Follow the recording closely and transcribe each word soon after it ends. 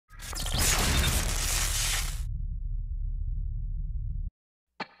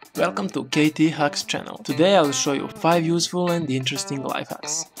Welcome to KT Hacks channel. Today I will show you 5 useful and interesting life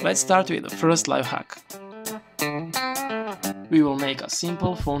hacks. Let's start with the first life hack. We will make a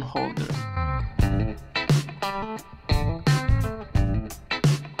simple phone holder.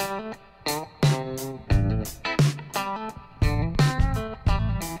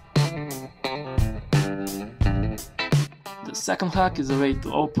 The second hack is a way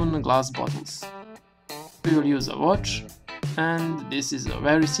to open glass bottles. We will use a watch, and this is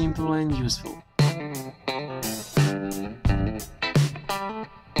very simple and useful.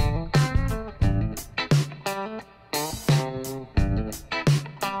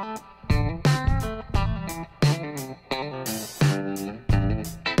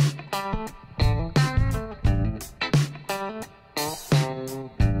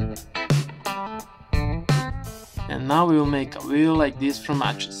 And now we will make a wheel like this from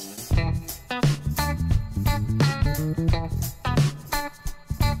matches.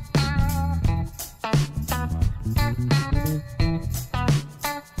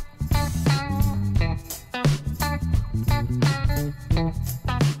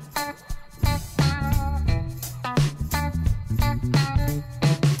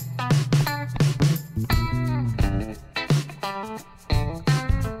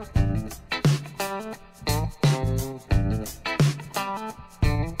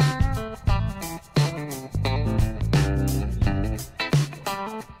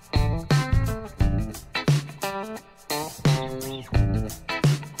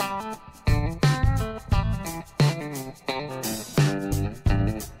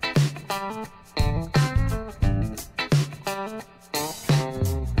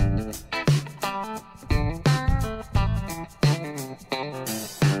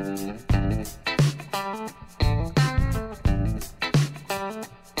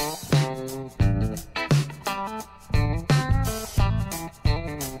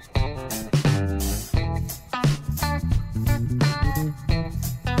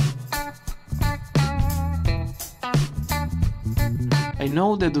 I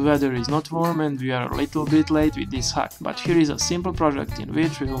know that the weather is not warm and we are a little bit late with this hack, but here is a simple project in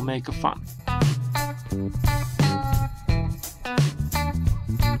which we will make a fun.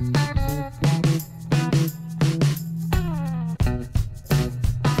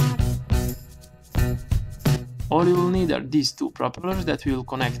 All you will need are these two propellers that we will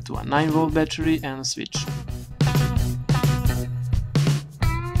connect to a 9-volt battery and a switch.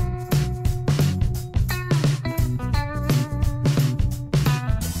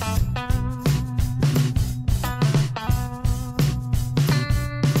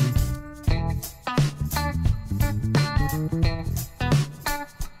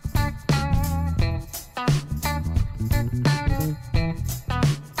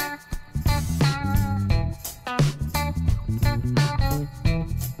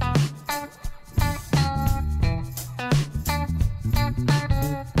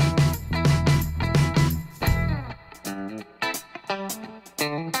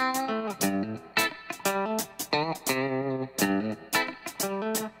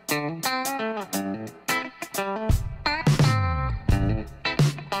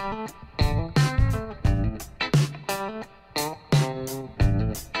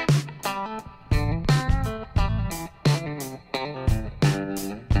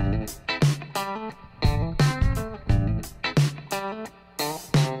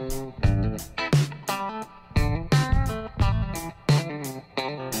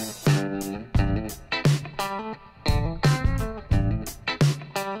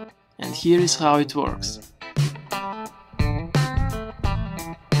 And here is how it works.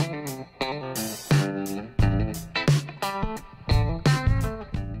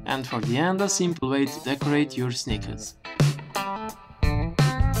 And for the end, a simple way to decorate your sneakers.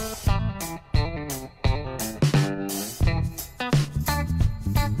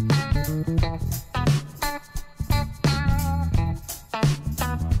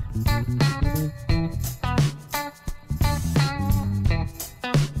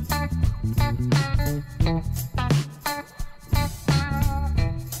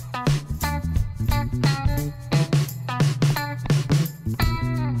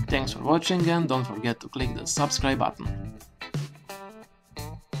 Thanks for watching and don't forget to click the subscribe button.